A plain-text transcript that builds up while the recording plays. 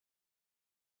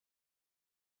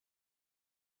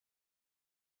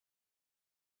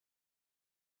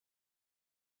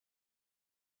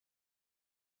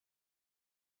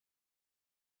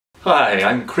Hi,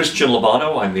 I'm Christian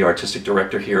Labano. I'm the artistic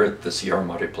director here at the Sierra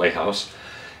Madre Playhouse.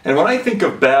 And when I think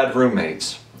of bad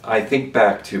roommates, I think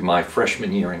back to my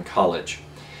freshman year in college.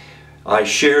 I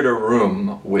shared a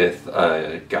room with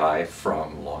a guy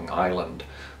from Long Island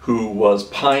who was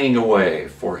pining away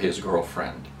for his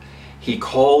girlfriend. He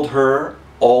called her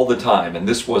all the time, and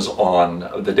this was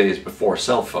on the days before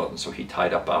cell phones, so he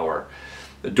tied up our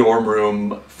dorm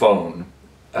room phone.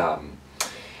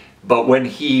 But when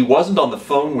he wasn't on the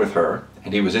phone with her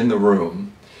and he was in the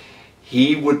room,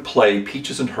 he would play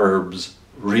Peaches and Herb's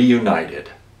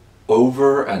Reunited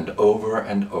over and over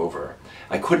and over.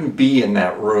 I couldn't be in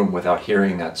that room without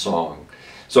hearing that song.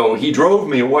 So he drove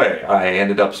me away. I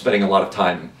ended up spending a lot of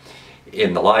time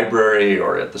in the library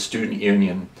or at the student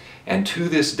union. And to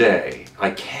this day,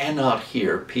 I cannot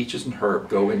hear Peaches and Herb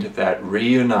go into that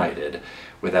Reunited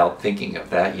without thinking of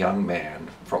that young man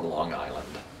from Long Island.